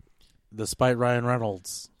 despite Ryan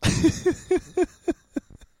Reynolds.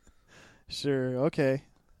 Sure, okay.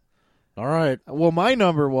 All right. Well, my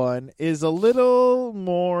number one is a little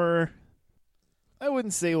more, I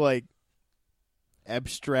wouldn't say like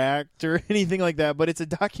abstract or anything like that, but it's a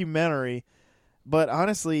documentary. But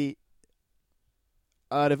honestly,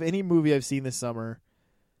 out of any movie I've seen this summer,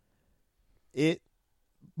 it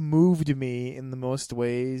moved me in the most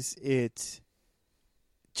ways. It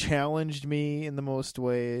challenged me in the most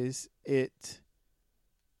ways. It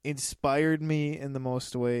inspired me in the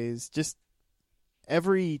most ways. Just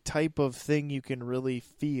every type of thing you can really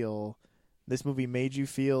feel, this movie made you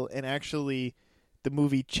feel, and actually the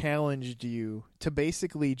movie challenged you to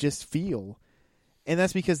basically just feel. And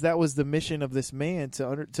that's because that was the mission of this man,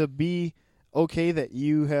 to be okay that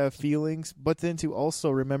you have feelings, but then to also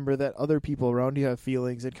remember that other people around you have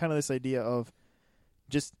feelings, and kind of this idea of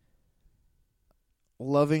just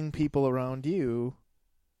loving people around you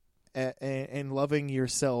and loving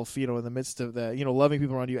yourself, in the midst of that, loving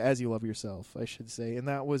people around you as you love yourself, I should say. And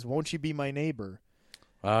that was Won't You Be My Neighbor?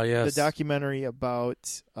 Yes. The documentary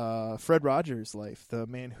about Fred Rogers' life, the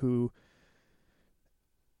man who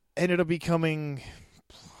ended up becoming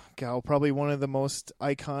probably one of the most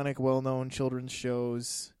iconic, well-known children's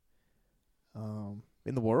shows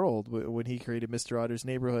in the world when he created Mr. Rogers'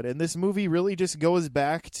 Neighborhood. And this movie really just goes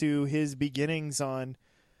back to his beginnings on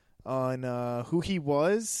who he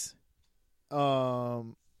was,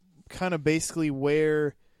 kind of basically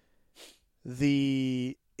where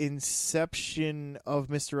the inception of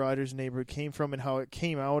Mr. Rogers' Neighborhood came from, and how it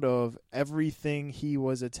came out of everything he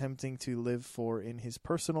was attempting to live for in his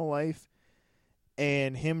personal life,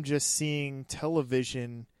 and him just seeing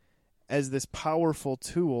television as this powerful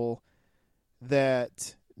tool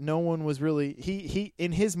that no one was really, he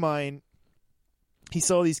in his mind, he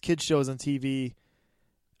saw these kids shows on TV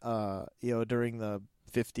during the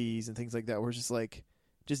 50s and things like that, were just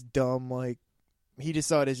dumb, like he just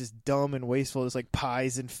saw it as just dumb and wasteful, just like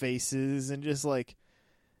pies and faces, and just like,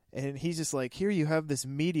 and he's just like, here you have this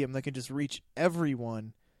medium that can just reach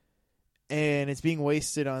everyone, and it's being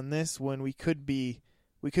wasted on this when we could be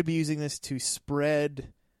using this to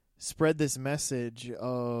spread this message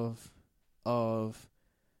of love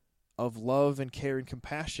and care and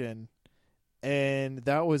compassion. And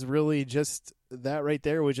that was really just, that right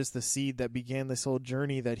there was just the seed that began this whole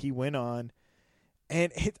journey that he went on.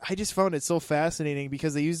 And I just found it so fascinating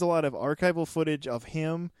because they used a lot of archival footage of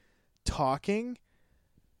him talking,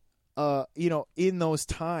 in those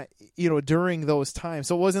time, during those times.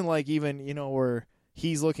 So it wasn't like even, where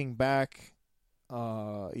he's looking back,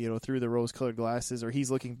 through the rose-colored glasses, or he's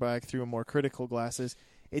looking back through a more critical glasses.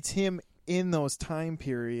 It's him in those time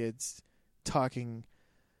periods talking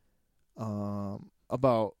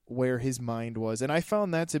about where his mind was. And I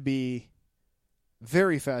found that to be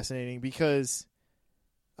very fascinating because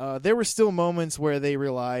there were still moments where they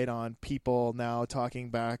relied on people now talking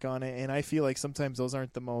back on it, and I feel like sometimes those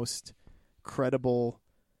aren't the most credible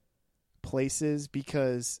places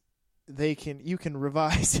because you can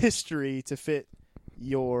revise history to fit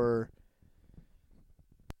your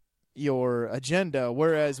agenda,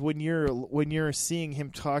 whereas when you're seeing him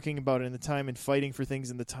talking about it in the time and fighting for things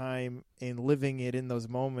in the time and living it in those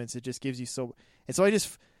moments, it just gives you so. And so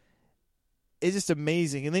it's just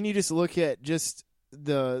amazing. And then you just look at just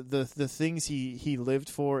the things he lived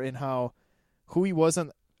for and who he was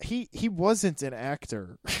on. He wasn't an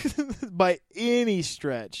actor by any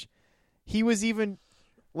stretch. He was even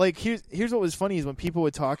like, here's what was funny is when people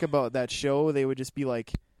would talk about that show, they would just be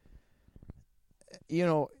like,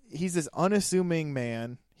 he's this unassuming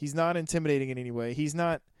man. He's not intimidating in any way. He's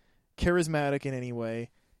not charismatic in any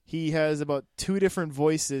way. He has about 2 different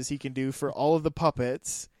voices he can do for all of the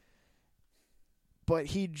puppets. But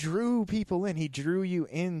he drew people in. He drew you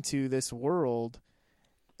into this world.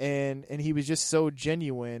 And he was just so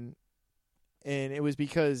genuine. And it was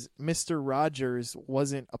because Mr. Rogers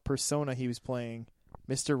wasn't a persona he was playing.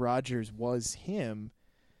 Mr. Rogers was him.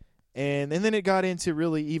 And then it got into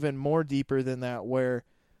really even more deeper than that, where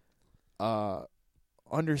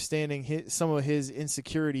understanding some of his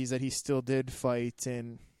insecurities that he still did fight,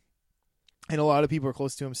 and a lot of people are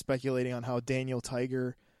close to him speculating on how Daniel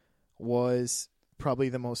Tiger was probably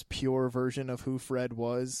the most pure version of who Fred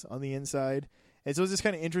was on the inside. And so it's just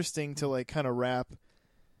kind of interesting to like kind of wrap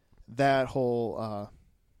that whole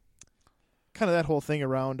thing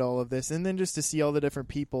around all of this, and then just to see all the different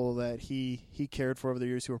people that he cared for over the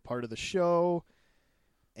years who were part of the show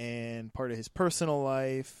and part of his personal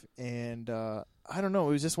life. And I don't know,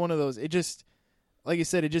 it was just one of those, it just, like I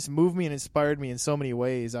said, it just moved me and inspired me in so many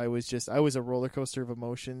ways. I was a roller coaster of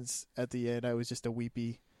emotions at the end. I was just a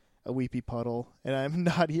weepy puddle, and I'm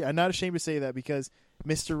not ashamed to say that, because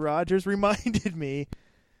Mr. Rogers reminded me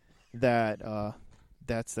that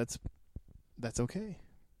that's okay.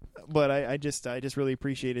 But I just really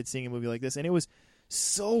appreciated seeing a movie like this, and it was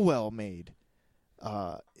so well made.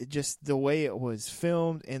 Just the way it was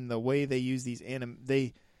filmed and the way they used these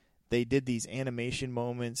they did these animation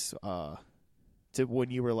moments to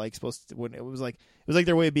when you were like supposed to, when it was like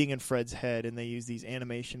their way of being in Fred's head, and they used these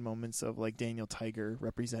animation moments of like Daniel Tiger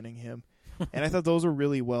representing him. And I thought those were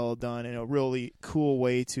really well done and a really cool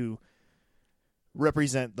way to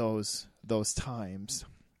represent those times.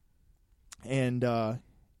 And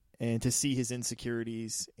to see his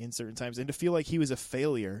insecurities in certain times, and to feel like he was a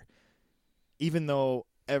failure, even though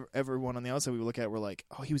everyone on the outside we would look at, we're like,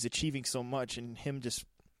 oh, he was achieving so much, and him just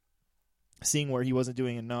seeing where he wasn't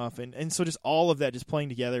doing enough, and so just all of that just playing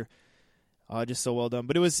together, just so well done.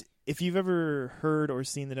 But it was, if you've ever heard or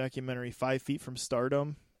seen the documentary 5 Feet from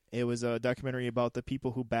Stardom, it was a documentary about the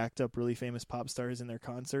people who backed up really famous pop stars in their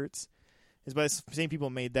concerts. It's by the same people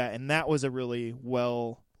who made that, and that was a really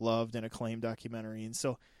well-loved and acclaimed documentary. And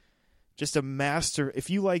so just a master, if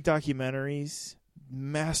you like documentaries,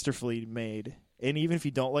 masterfully made. And even if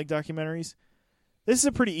you don't like documentaries, this is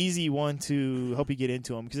a pretty easy one to help you get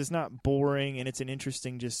into them, because it's not boring, and it's an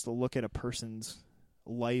interesting just to look at a person's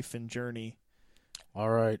life and journey. All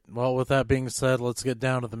right. Well, with that being said, let's get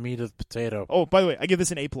down to the meat of the potato. Oh, by the way, I give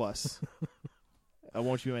this an A+. I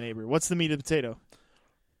Won't You Be My Neighbor. What's the meat of the potato?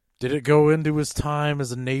 Did it go into his time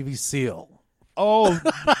as a Navy SEAL? Oh,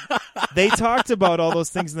 they talked about all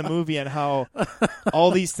those things in the movie and how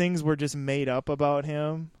all these things were just made up about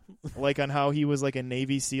him. Like on how he was like a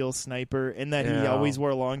Navy SEAL sniper, and that he always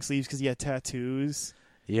wore long sleeves because he had tattoos.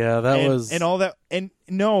 Yeah, and all that. And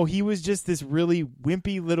no, he was just this really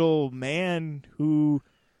wimpy little man who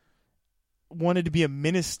wanted to be a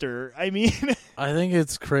minister. I mean, I think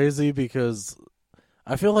it's crazy because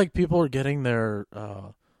I feel like people are getting their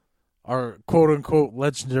our quote-unquote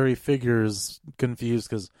legendary figures confused,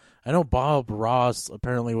 because I know Bob Ross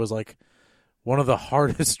apparently was like one of the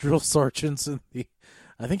hardest drill sergeants in the,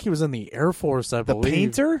 I think he was in the Air Force, I believe. The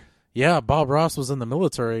painter? Yeah, Bob Ross was in the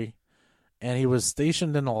military, and he was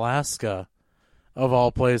stationed in Alaska, of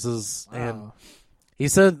all places. Wow. And he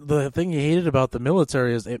said the thing he hated about the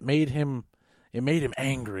military is it made him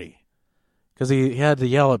angry, because he had to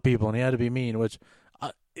yell at people and he had to be mean, which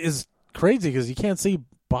is crazy because you can't see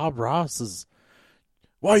Bob Ross as,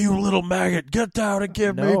 why, you little maggot, get down and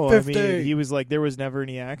give me 50. I mean, he was like, there was never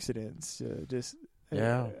any accidents.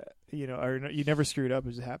 Yeah. Or you never screwed up. It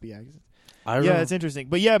was a happy accident. It's interesting.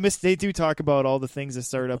 But yeah, they do talk about all the things that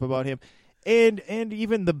started up about him. And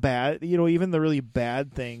even the bad, even the really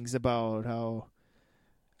bad things about how,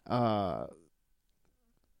 that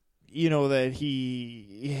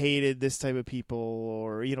he hated this type of people,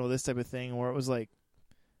 or, this type of thing, where it was like,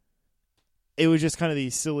 it was just kind of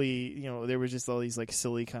these silly, there was just all these like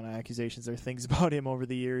silly kind of accusations or things about him over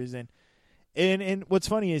the years. And what's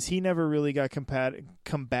funny is he never really got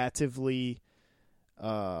combatively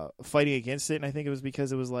fighting against it. And I think it was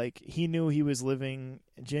because it was like he knew he was living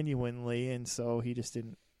genuinely, and so he just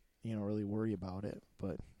didn't, really worry about it.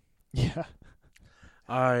 But yeah,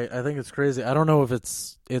 I think it's crazy. I don't know if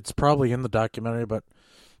it's probably in the documentary, but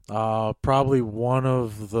probably one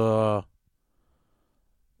of the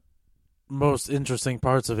most interesting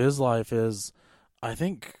parts of his life is, I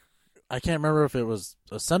can't remember if it was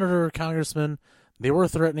a senator or congressman. They were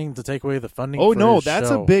threatening to take away the funding. Oh for no, his that's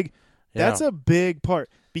show. That's a big part,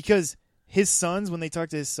 because his sons, when they talk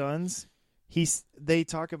to his sons, they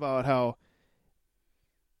talk about how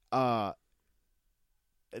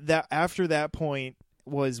that after that point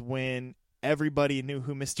was when everybody knew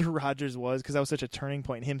who Mr. Rogers was, because that was such a turning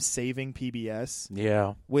point. Him saving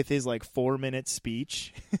PBS, with his like 4-minute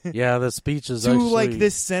speech. Yeah, the speech is to actually like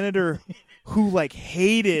this senator who like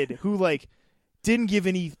hated, who like didn't give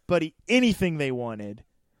anybody anything they wanted,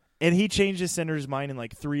 and he changed his senator's mind in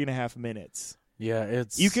like 3.5 minutes. Yeah,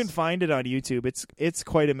 you can find it on YouTube. It's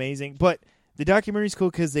quite amazing. But the documentary's cool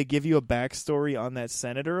because they give you a backstory on that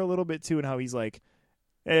senator a little bit too, and how he's like,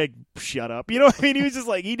 hey, shut up. You know what I mean? He was just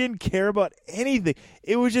like, he didn't care about anything.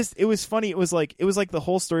 It was funny. It was like the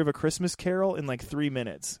whole story of A Christmas Carol in like 3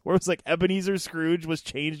 minutes, where it's like Ebenezer Scrooge was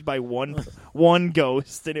changed by one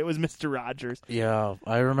ghost, and it was Mr. Rogers. Yeah,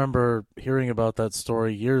 I remember hearing about that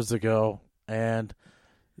story years ago, and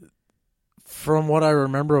from what I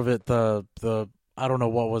remember of it, the I don't know,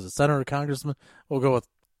 what was it, senator or congressman? We'll go with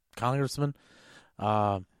congressman.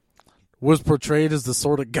 Was portrayed as the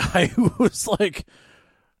sort of guy who was like,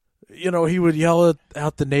 he would yell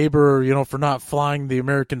at the neighbor, for not flying the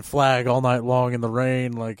American flag all night long in the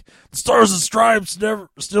rain. Like, the Stars and Stripes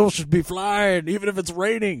still should be flying, even if it's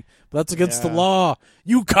raining. That's against the law.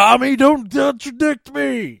 You commie, don't contradict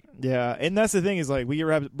me. Yeah, and that's the thing is like we get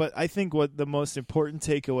wrapped. But I think what the most important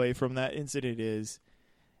takeaway from that incident is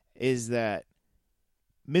that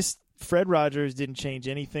Fred Rogers didn't change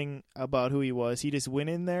anything about who he was. He just went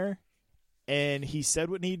in there and he said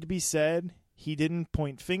what needed to be said. He didn't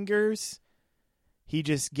point fingers. He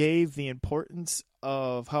just gave the importance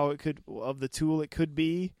of of the tool it could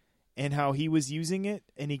be, and how he was using it.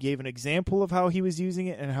 And he gave an example of how he was using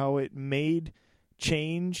it and how it made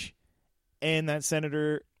change. And that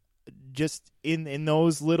senator, just in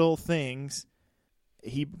those little things,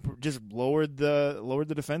 he just lowered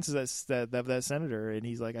the defenses of that senator. And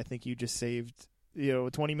he's like, I think you just saved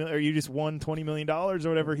 $20 million, or you just won $20 million or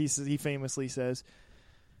whatever he famously says.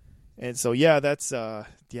 And so that's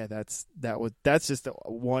just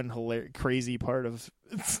one crazy part of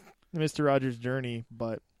Mr. Rogers' journey.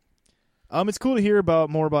 But it's cool to hear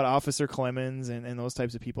more about Officer Clemens and those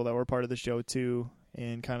types of people that were part of the show too,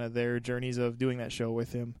 and kind of their journeys of doing that show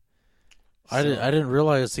with him. So, I didn't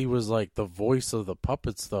realize he was like the voice of the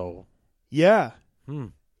puppets, though. Yeah. Okay.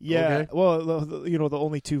 Yeah. Well, the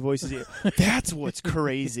only two voices. That's what's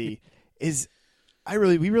crazy is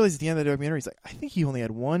we realized at the end of the documentary, he's like, I think he only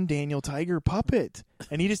had one Daniel Tiger puppet,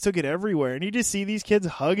 and he just took it everywhere. And you just see these kids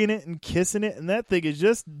hugging it and kissing it, and that thing is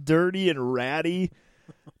just dirty and ratty.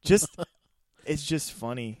 It's just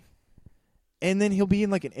funny. And then he'll be in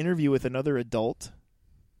like an interview with another adult,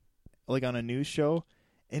 like on a news show,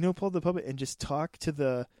 and he'll pull the puppet and just talk to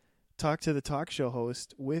the talk show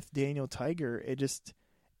host with Daniel Tiger.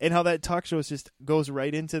 And how that talk show just goes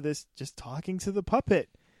right into this, just talking to the puppet.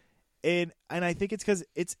 And I think it's because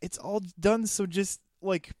it's all done so just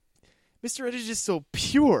like Mr. Ed is just so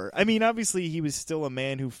pure. I mean, obviously he was still a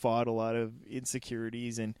man who fought a lot of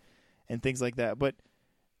insecurities and things like that, but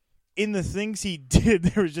in the things he did,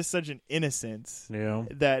 there was just such an innocence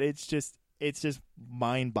that it's just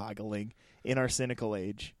mind-boggling in our cynical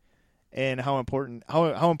age, and how important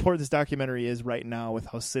this documentary is right now with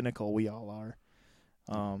how cynical we all are.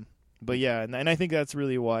 But yeah, and I think that's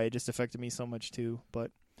really why it just affected me so much too. But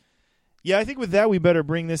yeah, I think with that we better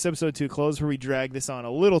bring this episode to a close, where we drag this on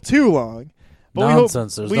a little too long. But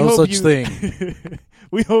Nonsense. There's no such thing.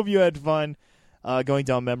 We hope you had fun going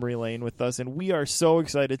down memory lane with us, and we are so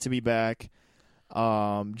excited to be back,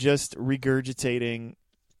 just regurgitating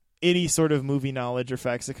any sort of movie knowledge or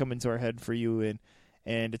facts that come into our head for you,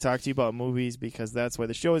 and to talk to you about movies, because that's why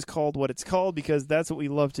the show is called what it's called, because that's what we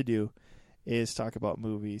love to do, is talk about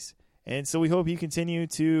movies. And so we hope you continue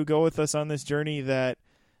to go with us on this journey that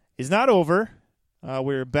is not over.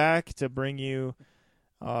 We're back to bring you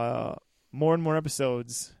more and more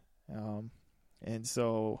episodes, and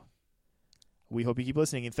so we hope you keep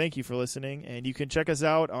listening, and thank you for listening. And you can check us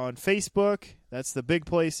out on Facebook. That's the big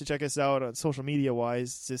place to check us out on social media-wise.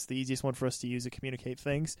 It's just the easiest one for us to use to communicate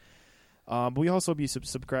things. But we also hope you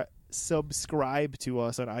subscribe to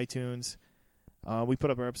us on iTunes. We put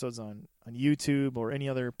up our episodes on YouTube or any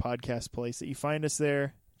other podcast place that you find us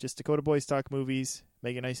there. Just Dakota Boys Talk Movies.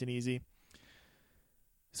 Make it nice and easy.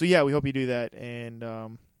 So yeah, we hope you do that. And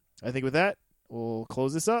I think with that, we'll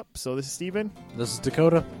close this up. So this is Steven. This is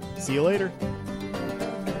Dakota. See you later.